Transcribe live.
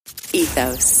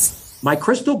Ethos. My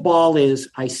crystal ball is,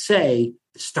 I say,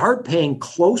 start paying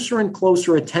closer and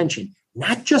closer attention,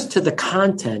 not just to the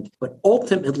content, but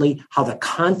ultimately how the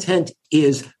content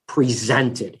is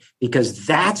presented, because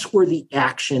that's where the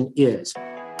action is.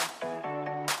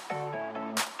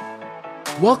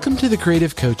 Welcome to the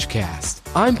Creative Coach Cast.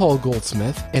 I'm Paul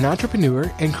Goldsmith, an entrepreneur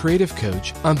and creative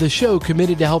coach on the show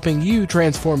committed to helping you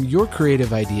transform your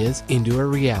creative ideas into a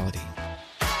reality.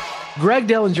 Greg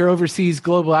Dellinger oversees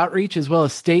global outreach as well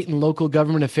as state and local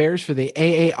government affairs for the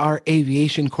AAR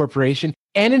Aviation Corporation.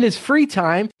 And in his free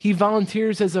time, he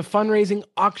volunteers as a fundraising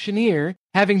auctioneer,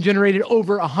 having generated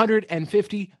over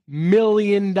 $150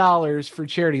 million for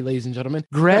charity, ladies and gentlemen.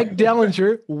 Greg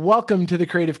Dellinger, welcome to the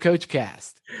Creative Coach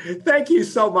Cast. Thank you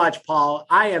so much, Paul.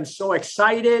 I am so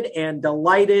excited and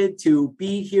delighted to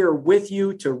be here with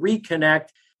you to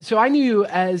reconnect. So I knew you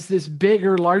as this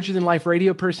bigger, larger-than-life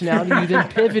radio personality. You then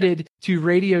pivoted to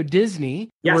Radio Disney,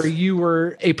 yes, where you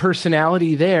were a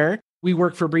personality there. We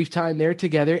worked for a brief time there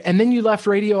together, and then you left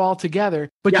radio altogether,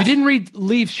 but yes, you didn't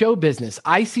leave show business.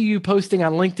 I see you posting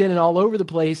on LinkedIn and all over the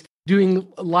place, doing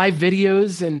live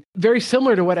videos, and very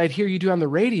similar to what I'd hear you do on the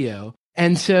radio.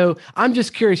 And so I'm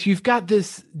just curious, you've got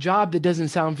this job that doesn't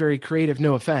sound very creative,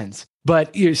 no offense,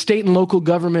 but your state and local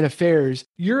government affairs,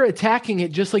 you're attacking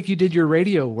it just like you did your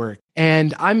radio work.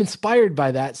 And I'm inspired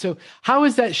by that. So how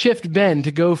has that shift been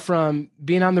to go from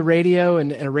being on the radio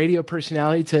and a radio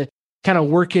personality to kind of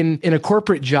working in a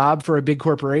corporate job for a big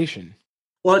corporation?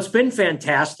 Well, it's been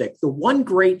fantastic. The one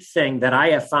great thing that I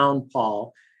have found,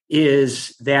 Paul,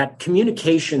 is that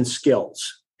communication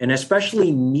skills, and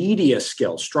especially media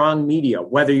skills, strong media,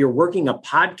 whether you're working a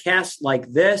podcast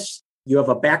like this, you have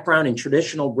a background in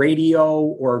traditional radio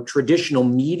or traditional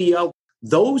media,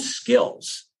 those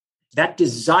skills, that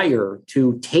desire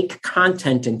to take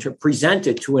content and to present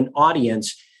it to an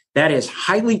audience that is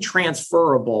highly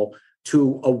transferable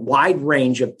to a wide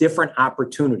range of different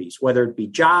opportunities, whether it be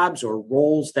jobs or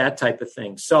roles, that type of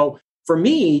thing. So for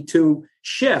me to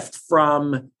shift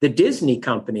from the Disney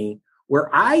company, where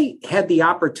I had the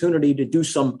opportunity to do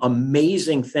some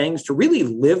amazing things, to really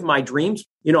live my dreams.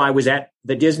 You know, I was at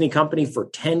the Disney company for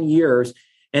 10 years.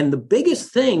 And the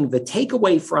biggest thing, the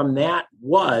takeaway from that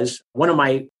was one of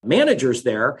my managers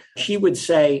there, she would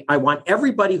say, I want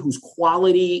everybody who's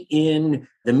quality in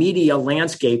the media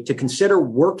landscape to consider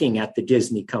working at the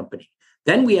Disney company.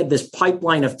 Then we had this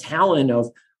pipeline of talent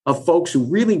of folks who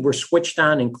really were switched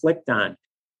on and clicked on.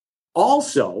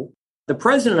 Also, the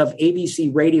president of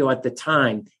ABC Radio at the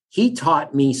time, he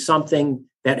taught me something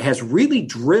that has really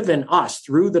driven us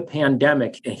through the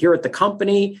pandemic. And here at the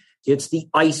company, it's the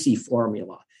ICEE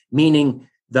formula, meaning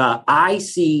the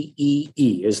ICEE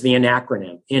is the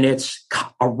acronym, and it's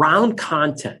around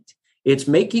content. It's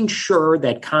making sure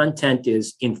that content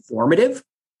is informative,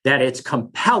 that it's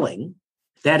compelling,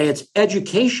 that it's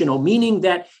educational, meaning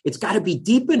that it's got to be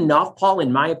deep enough, Paul,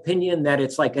 in my opinion, that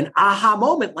it's like an aha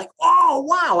moment, like, oh,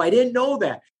 wow, I didn't know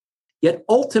that. Yet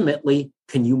ultimately,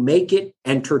 can you make it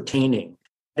entertaining?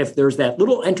 If there's that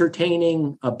little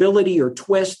entertaining ability or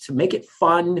twist to make it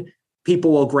fun,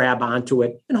 people will grab onto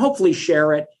it and hopefully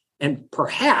share it. And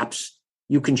perhaps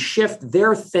you can shift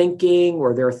their thinking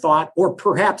or their thought, or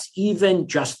perhaps even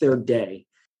just their day.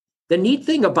 The neat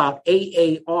thing about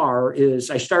AAR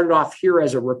is I started off here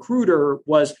as a recruiter.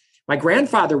 Was my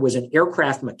grandfather was an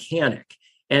aircraft mechanic.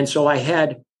 And so I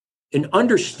had an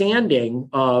understanding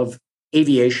of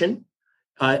aviation,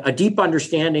 a deep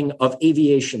understanding of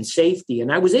aviation safety.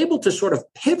 And I was able to sort of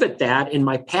pivot that in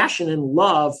my passion and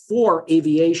love for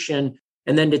aviation,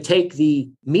 and then to take the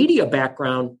media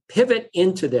background, pivot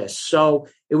into this. So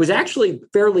it was actually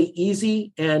fairly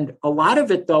easy. And a lot of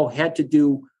it, though, had to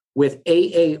do with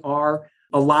AAR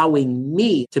allowing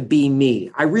me to be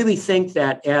me. I really think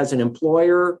that as an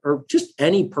employer or just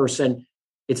any person,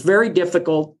 it's very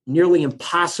difficult, nearly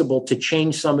impossible to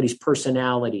change somebody's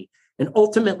personality. And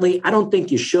ultimately, I don't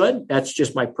think you should. That's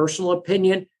just my personal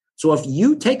opinion. So if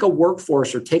you take a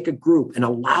workforce or take a group and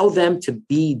allow them to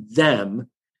be them,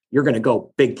 you're going to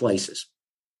go big places.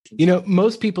 You know,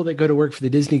 most people that go to work for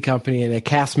the Disney company and a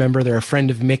cast member, they're a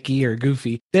friend of Mickey or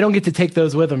Goofy. They don't get to take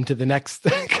those with them to the next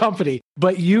company.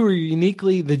 But you were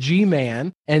uniquely the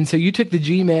G-Man. And so you took the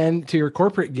G-Man to your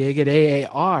corporate gig at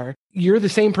AAR. You're the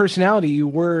same personality you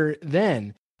were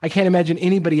then. I can't imagine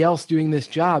anybody else doing this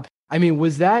job. I mean,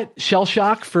 was that shell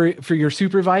shock for your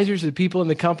supervisors, the people in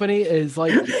the company? Is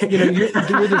like, you know,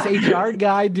 you're this HR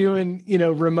guy doing, you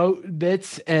know, remote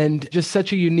bits and just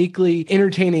such a uniquely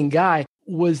entertaining guy.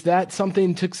 Was that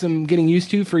something took some getting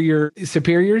used to for your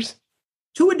superiors?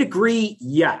 To a degree,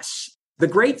 yes. The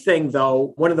great thing,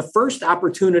 though, one of the first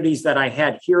opportunities that I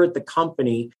had here at the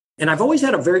company, And I've always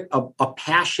had a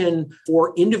passion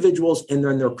for individuals and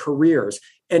their careers.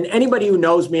 And anybody who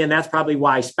knows me, and that's probably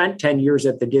why I spent 10 years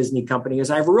at the Disney company, is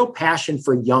I have a real passion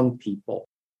for young people.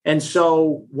 And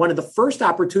so one of the first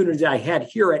opportunities I had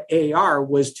here at AR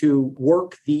was to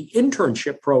work the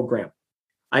internship program.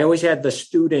 I always had the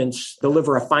students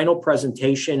deliver a final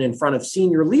presentation in front of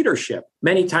senior leadership.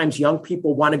 Many times young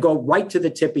people want to go right to the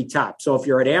tippy top. So if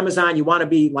you're at Amazon, you want to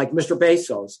be like Mr.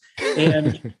 Bezos.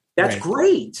 And that's right.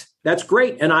 Great. That's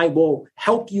great. And I will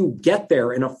help you get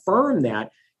there and affirm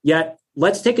that. Yet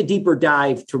let's take a deeper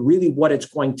dive to really what it's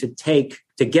going to take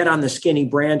to get on the skinny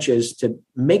branches to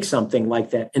make something like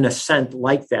that, an ascent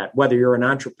like that, whether you're an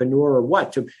entrepreneur or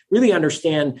what, to really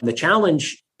understand the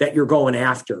challenge that you're going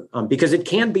after, because it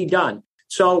can be done.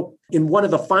 So in one of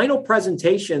the final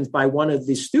presentations by one of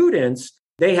the students,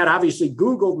 they had obviously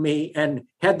Googled me and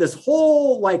had this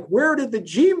whole, like, where did the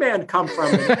G-Man come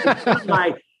from?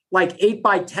 My like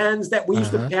 8x10s that we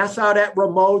used to pass out at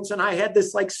remotes. And I had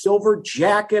this like silver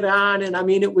jacket on. And I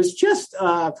mean, it was just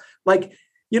like,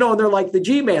 and they're like the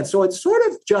G-Man. So it's sort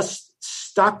of just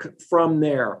stuck from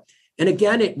there. And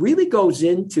again, it really goes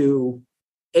into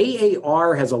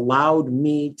AAR has allowed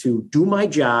me to do my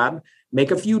job,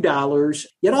 make a few dollars,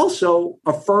 yet also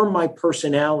affirm my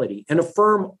personality and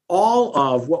affirm all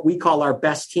of what we call our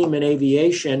best team in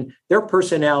aviation, their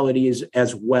personalities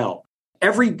as well.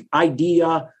 Every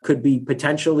idea could be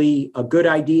potentially a good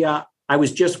idea. I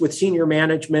was just with senior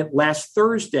management last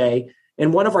Thursday,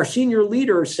 and one of our senior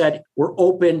leaders said, we're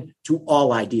open to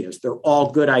all ideas. They're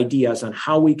all good ideas on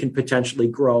how we can potentially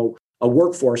grow a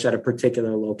workforce at a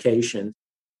particular location.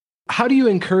 How do you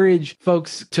encourage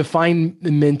folks to find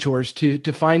mentors, to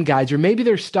find guides, or maybe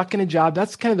they're stuck in a job?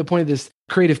 That's kind of the point of this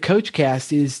Creative Coach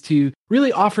Cast, is to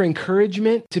really offer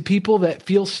encouragement to people that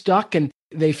feel stuck and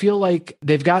they feel like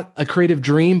they've got a creative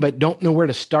dream, but don't know where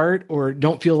to start or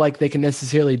don't feel like they can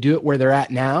necessarily do it where they're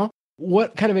at now.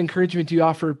 What kind of encouragement do you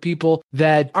offer people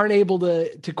that aren't able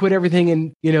to quit everything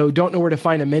and, don't know where to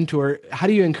find a mentor? How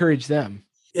do you encourage them?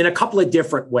 In a couple of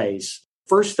different ways.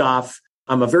 First off,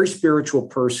 I'm a very spiritual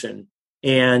person.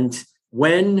 And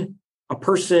when a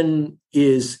person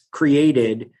is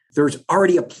created, there's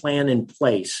already a plan in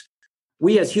place.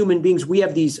 We as human beings, we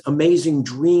have these amazing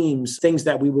dreams, things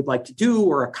that we would like to do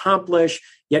or accomplish.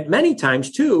 Yet many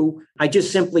times too, I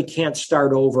just simply can't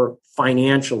start over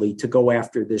financially to go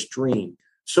after this dream.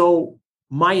 So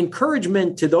my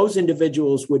encouragement to those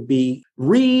individuals would be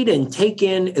read and take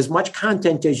in as much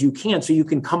content as you can so you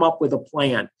can come up with a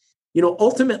plan.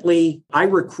 Ultimately, I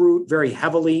recruit very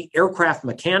heavily aircraft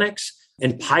mechanics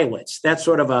and pilots. That's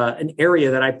sort of an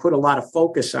area that I put a lot of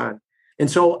focus on. And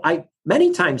so I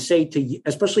many times say to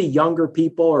especially younger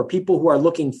people or people who are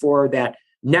looking for that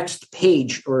next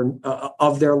page or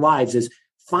of their lives is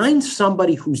find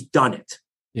somebody who's done it.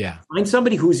 Yeah. Find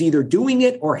somebody who's either doing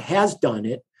it or has done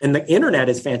it. And the internet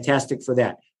is fantastic for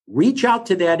that. Reach out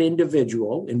to that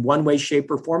individual in one way, shape,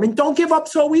 or form. And don't give up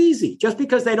so easy. Just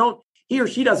because he or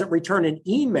she doesn't return an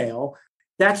email,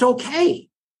 that's okay.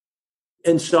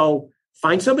 And so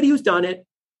find somebody who's done it,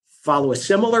 follow a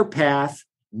similar path,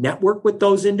 network with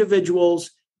those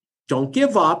individuals, don't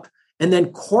give up, and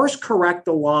then course correct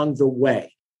along the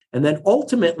way. And then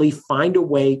ultimately find a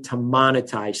way to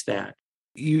monetize that.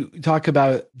 You talk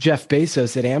about Jeff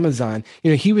Bezos at Amazon.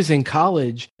 He was in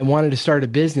college and wanted to start a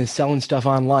business selling stuff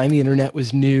online. The internet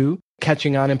was new,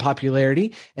 catching on in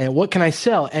popularity. And what can I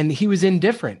sell? And he was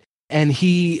indifferent. And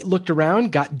he looked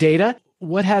around, got data.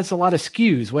 What has a lot of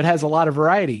SKUs? What has a lot of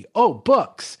variety? Oh,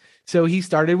 books. So he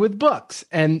started with books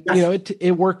and, yes.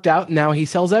 It worked out. Now he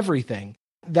sells everything.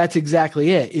 That's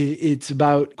exactly it. It's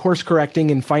about course correcting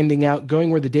and finding out,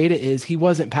 going where the data is. He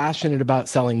wasn't passionate about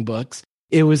selling books.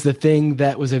 It was the thing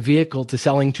that was a vehicle to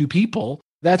selling to people.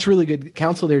 That's really good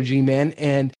counsel there, G-Man.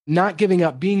 And not giving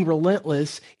up, being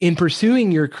relentless in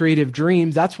pursuing your creative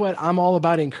dreams. That's what I'm all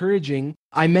about encouraging.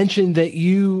 I mentioned that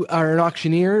you are an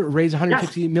auctioneer, raise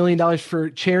 $150 million for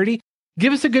charity.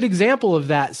 Give us a good example of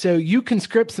that. So you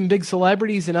conscript some big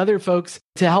celebrities and other folks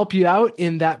to help you out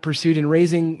in that pursuit and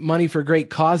raising money for great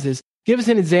causes. Give us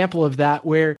an example of that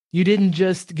where you didn't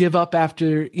just give up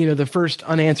after, the first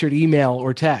unanswered email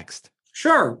or text.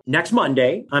 Sure. Next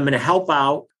Monday, I'm going to help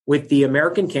out with the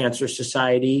American Cancer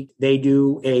Society. They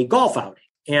do a golf outing.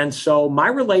 And so my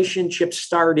relationship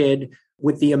started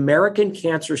with the American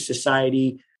Cancer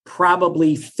Society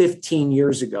probably 15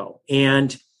 years ago.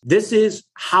 And this is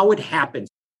how it happened.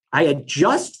 I had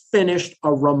just finished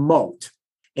a remote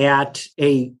at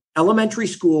a elementary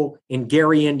school in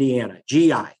Gary, Indiana,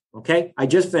 GI. Okay. I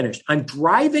just finished. I'm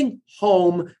driving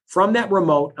home from that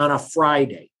remote on a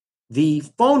Friday. The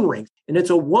phone rings And it's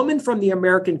a woman from the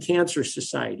American Cancer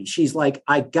Society. She's like,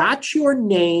 I got your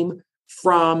name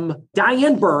from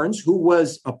Diane Burns, who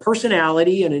was a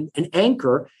personality and an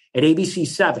anchor at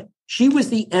ABC7. She was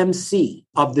the MC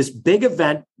of this big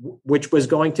event, which was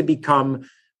going to become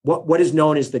what is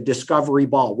known as the Discovery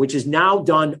Ball, which is now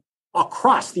done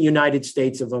across the United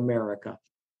States of America.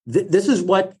 This is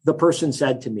what the person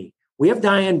said to me. We have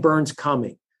Diane Burns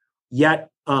coming,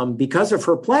 yet because of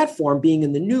her platform being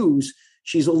in the news,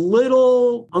 she's a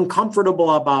little uncomfortable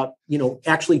about,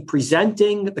 actually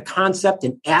presenting the concept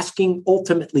and asking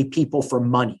ultimately people for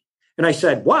money. And I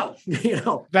said, well,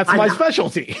 that's my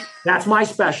specialty. That's my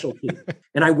specialty.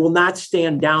 And I will not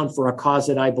stand down for a cause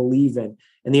that I believe in.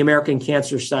 And the American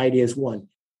Cancer Society is one.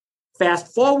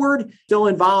 Fast forward, still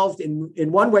involved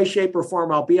in one way, shape, or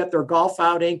form. I'll be at their golf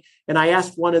outing. And I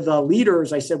asked one of the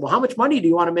leaders, I said, well, how much money do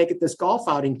you want to make at this golf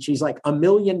outing? She's like, $1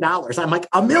 million. I'm like,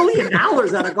 $1 million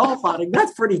at a golf outing?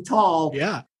 That's pretty tall.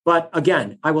 Yeah. But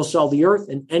again, I will sell the earth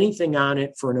and anything on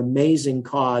it for an amazing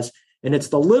cause. And it's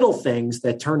the little things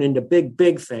that turn into big,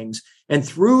 big things. And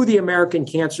through the American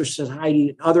Cancer Society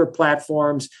and other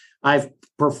platforms, I've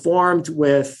performed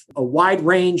with a wide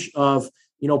range of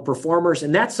performers.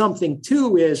 And that's something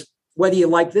too, is whether you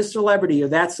like this celebrity or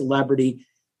that celebrity,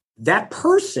 that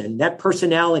person, that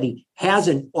personality has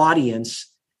an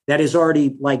audience that is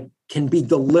already can be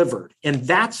delivered. And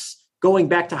that's going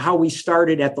back to how we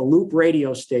started at the Loop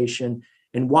radio station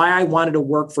and why I wanted to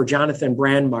work for Jonathan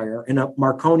Brandmeier and a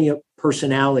Marconi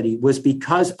personality was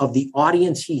because of the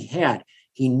audience he had.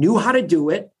 He knew how to do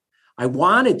it. I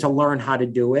wanted to learn how to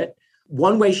do it.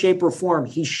 One way, shape, or form,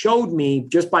 he showed me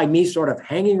just by me sort of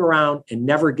hanging around and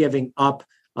never giving up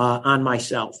on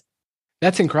myself.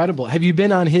 That's incredible. Have you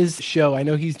been on his show? I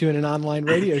know he's doing an online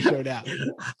radio show now.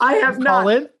 I have not,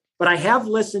 in? But I have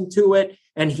listened to it,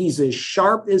 and he's as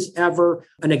sharp as ever.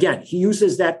 And again, he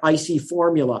uses that icy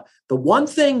formula. The one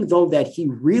thing, though, that he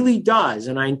really does,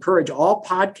 and I encourage all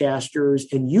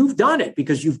podcasters, and you've done it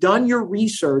because you've done your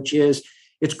research, is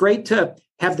it's great to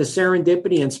have the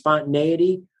serendipity and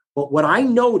spontaneity. But what I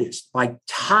noticed by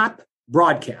top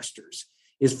broadcasters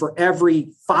is for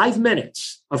every 5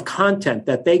 minutes of content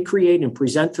that they create and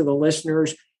present to the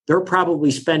listeners, they're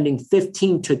probably spending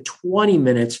 15 to 20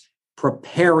 minutes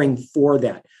preparing for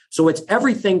that. So it's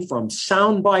everything from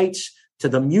sound bites to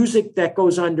the music that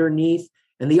goes underneath.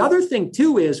 And the other thing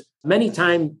too is many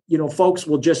times, folks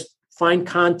will just find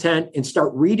content and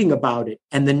start reading about it.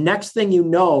 And the next thing you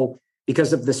know,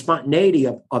 because of the spontaneity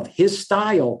of his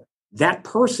style, that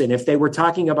person, if they were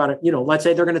talking about it, let's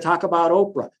say they're going to talk about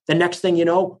Oprah. The next thing you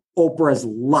know, Oprah's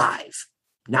live,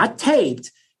 not taped,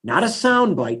 not a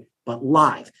soundbite, but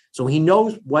live. So he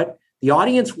knows what the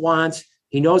audience wants.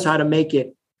 He knows how to make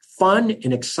it fun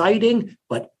and exciting,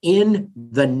 but in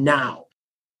the now.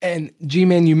 And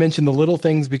G-Man, you mentioned the little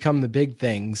things become the big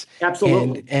things.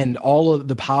 Absolutely. And all of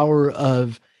the power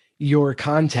of your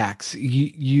contacts.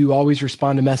 You always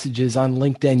respond to messages on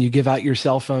LinkedIn. You give out your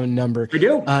cell phone number. I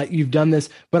do. You've done this,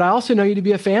 but I also know you to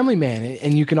be a family man,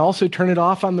 and you can also turn it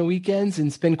off on the weekends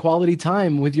and spend quality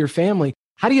time with your family.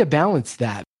 How do you balance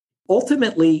that?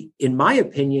 Ultimately, in my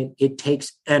opinion, it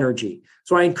takes energy.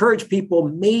 So I encourage people,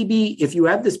 maybe if you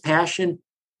have this passion,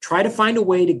 try to find a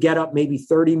way to get up maybe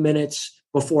 30 minutes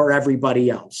before everybody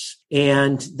else.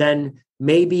 And then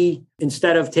maybe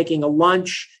instead of taking a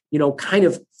lunch, kind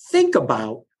of think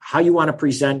about how you want to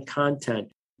present content.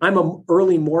 I'm an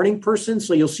early morning person,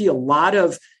 so you'll see a lot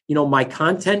of, my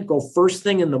content go first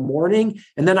thing in the morning,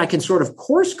 and then I can sort of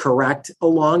course correct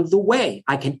along the way.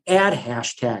 I can add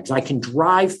hashtags. I can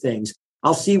drive things.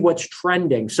 I'll see what's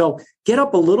trending. So get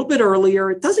up a little bit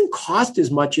earlier. It doesn't cost as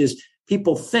much as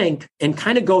people think, and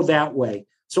kind of go that way.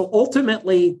 So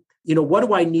ultimately, what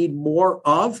do I need more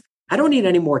of? I don't need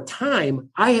any more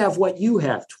time. I have what you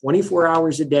have, 24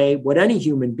 hours a day, what any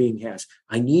human being has.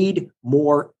 I need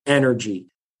more energy.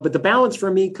 But the balance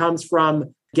for me comes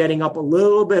from getting up a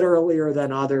little bit earlier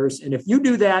than others. And if you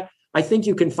do that, I think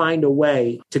you can find a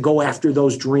way to go after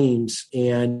those dreams.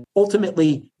 And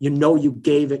ultimately, you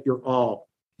gave it your all.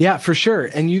 Yeah, for sure.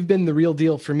 And you've been the real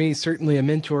deal for me, certainly a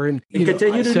mentor. And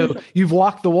so you've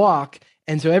walked the walk.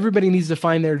 And so everybody needs to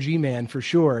find their G-Man for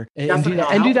sure and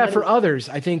do that for others.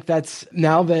 I think that's,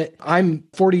 now that I'm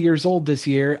 40 years old this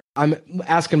year, I'm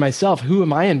asking myself, who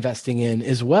am I investing in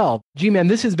as well? G-Man,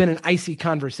 this has been an icy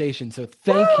conversation. So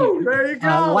thank you. There you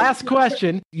go. Last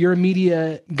question. You're a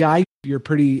media guy. You're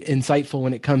pretty insightful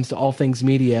when it comes to all things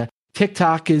media.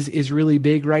 TikTok is really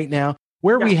big right now.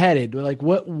 Where are we headed? Like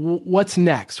what's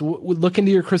next? Look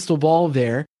into your crystal ball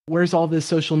there. Where's all this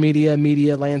social media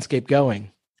landscape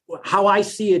going? How I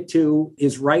see it too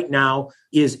is right now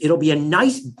is it'll be a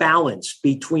nice balance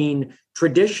between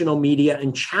traditional media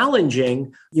and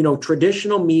challenging,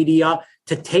 traditional media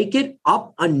to take it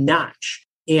up a notch.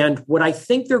 And what I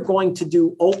think they're going to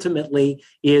do ultimately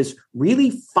is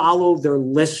really follow their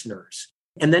listeners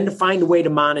and then to find a way to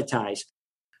monetize.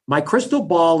 My crystal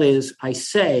ball is, I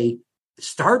say,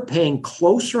 start paying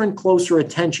closer and closer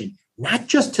attention, not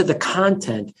just to the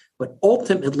content, but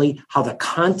ultimately how the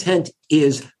content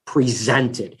is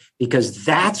presented, because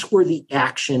that's where the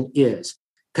action is.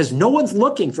 Because no one's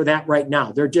looking for that right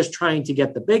now. They're just trying to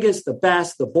get the biggest, the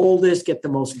best, the boldest, get the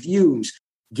most views,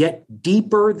 get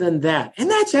deeper than that. And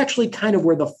that's actually kind of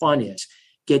where the fun is.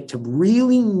 Get to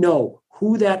really know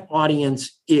who that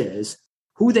audience is,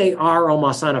 who they are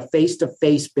almost on a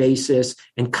face-to-face basis,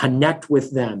 and connect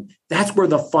with them. That's where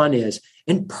the fun is.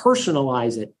 And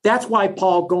personalize it. That's why,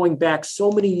 Paul, going back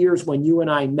so many years when you and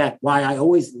I met, why I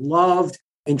always loved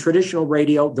in traditional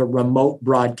radio, the remote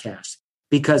broadcast,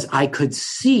 because I could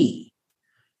see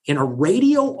in a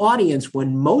radio audience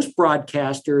when most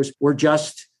broadcasters were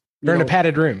just... They're in a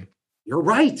padded room. You're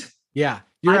right. Yeah.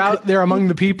 You're out there among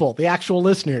the people, the actual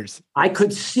listeners. I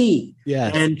could see.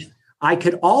 Yes. And I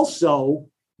could also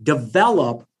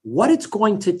develop what it's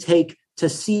going to take to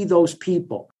see those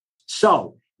people.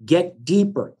 So get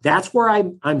deeper. That's where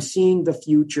I'm seeing the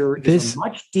future is a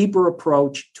much deeper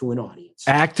approach to an audience.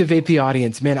 Activate the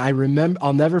audience. Man,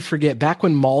 I'll never forget back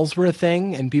when malls were a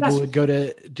thing and people would go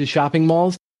to shopping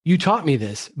malls. You taught me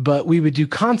this, but we would do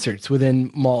concerts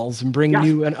within malls and bring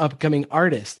you an upcoming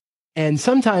artist. And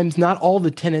sometimes not all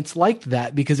the tenants liked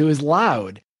that because it was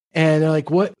loud. And they're like,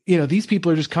 what, these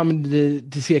people are just coming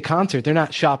to see a concert. They're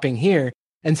not shopping here.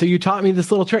 And so you taught me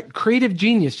this little trick, creative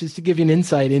genius, just to give you an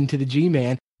insight into the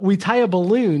G-Man. We tie a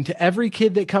balloon to every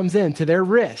kid that comes in to their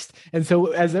wrist. And so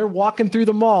as they're walking through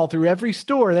the mall, through every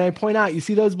store, then I point out, you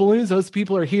see those balloons? Those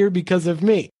people are here because of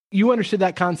me. You understood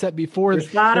that concept before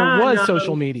there was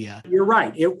social media. You're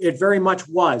right. It very much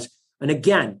was. And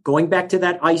again, going back to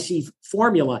that icy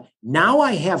formula, now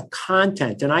I have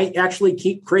content, and I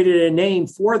actually created a name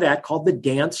for that called the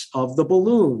Dance of the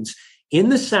Balloons, in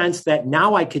the sense that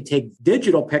now I could take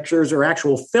digital pictures or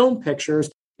actual film pictures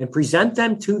and present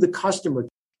them to the customer.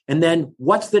 And then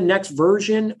what's the next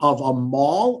version of a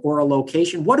mall or a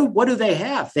location? What do they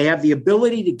have? They have the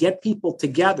ability to get people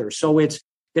together. So it's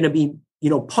going to be,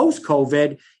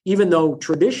 post-COVID, even though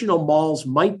traditional malls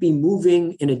might be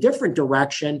moving in a different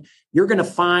direction, you're going to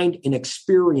find an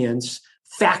experience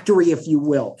factory, if you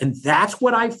will. And that's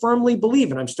what I firmly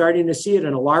believe. And I'm starting to see it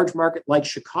in a large market like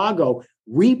Chicago,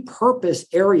 repurpose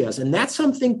areas. And that's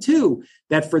something too,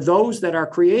 that for those that are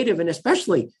creative, and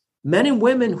especially men and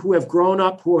women who have grown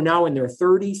up, who are now in their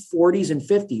 30s, 40s, and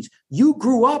 50s, you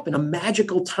grew up in a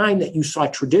magical time that you saw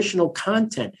traditional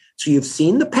content. So you've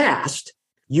seen the past.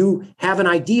 You have an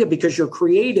idea because you're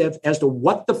creative as to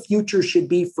what the future should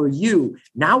be for you.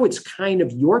 Now it's kind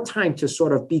of your time to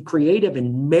sort of be creative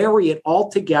and marry it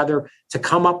all together to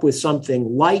come up with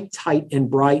something light, tight, and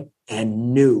bright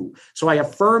and new. So I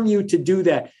affirm you to do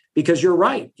that because you're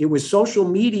right. It was social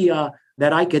media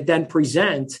that I could then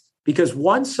present, because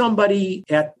once somebody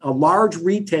at a large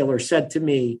retailer said to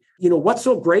me, what's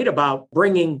so great about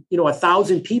bringing,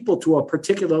 1,000 people to a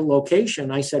particular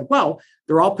location? I said, well,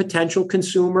 they're all potential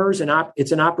consumers, and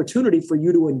it's an opportunity for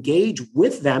you to engage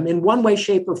with them in one way,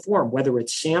 shape, or form, whether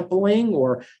it's sampling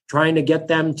or trying to get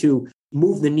them to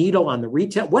move the needle on the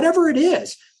retail, whatever it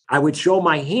is. I would show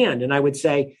my hand and I would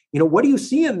say, what do you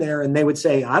see in there? And they would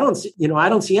say, I don't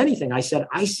see anything. I said,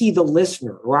 I see the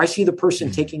listener, or I see the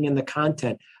person taking in the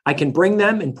content. I can bring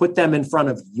them and put them in front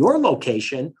of your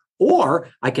location, or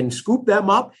I can scoop them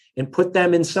up and put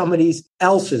them in somebody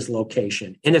else's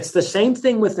location. And it's the same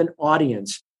thing with an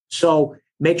audience. So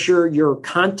make sure your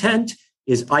content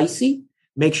is icy.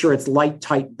 Make sure it's light,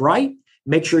 tight, bright.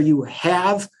 Make sure you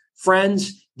have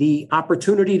friends, the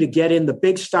opportunity to get in the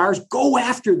big stars. Go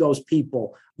after those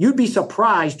people. You'd be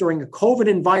surprised during a COVID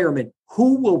environment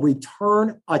who will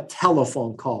return a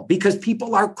telephone call, because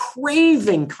people are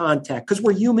craving contact because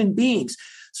we're human beings.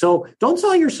 So don't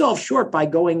sell yourself short by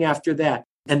going after that,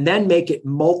 and then make it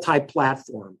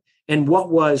multi-platform. And what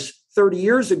was 30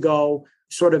 years ago,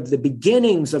 sort of the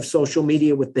beginnings of social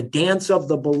media with the dance of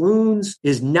the balloons,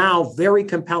 is now very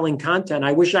compelling content.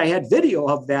 I wish I had video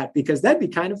of that, because that'd be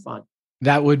kind of fun.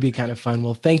 That would be kind of fun.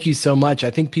 Well, thank you so much.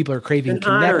 I think people are craving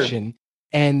connection,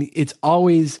 and it's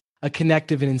always a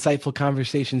connective and insightful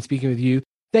conversation speaking with you.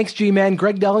 Thanks, G-Man.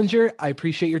 Greg Dellinger, I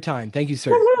appreciate your time. Thank you,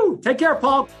 sir. Woo-hoo. Take care,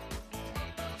 Paul.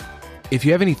 If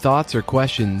you have any thoughts or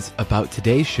questions about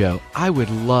today's show, I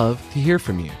would love to hear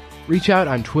from you. Reach out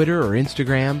on Twitter or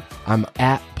Instagram. I'm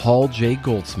at Paul J.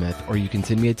 Goldsmith, or you can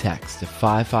send me a text to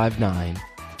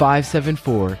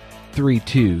 559-574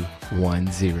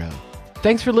 3210.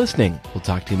 Thanks for listening. We'll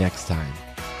talk to you next time.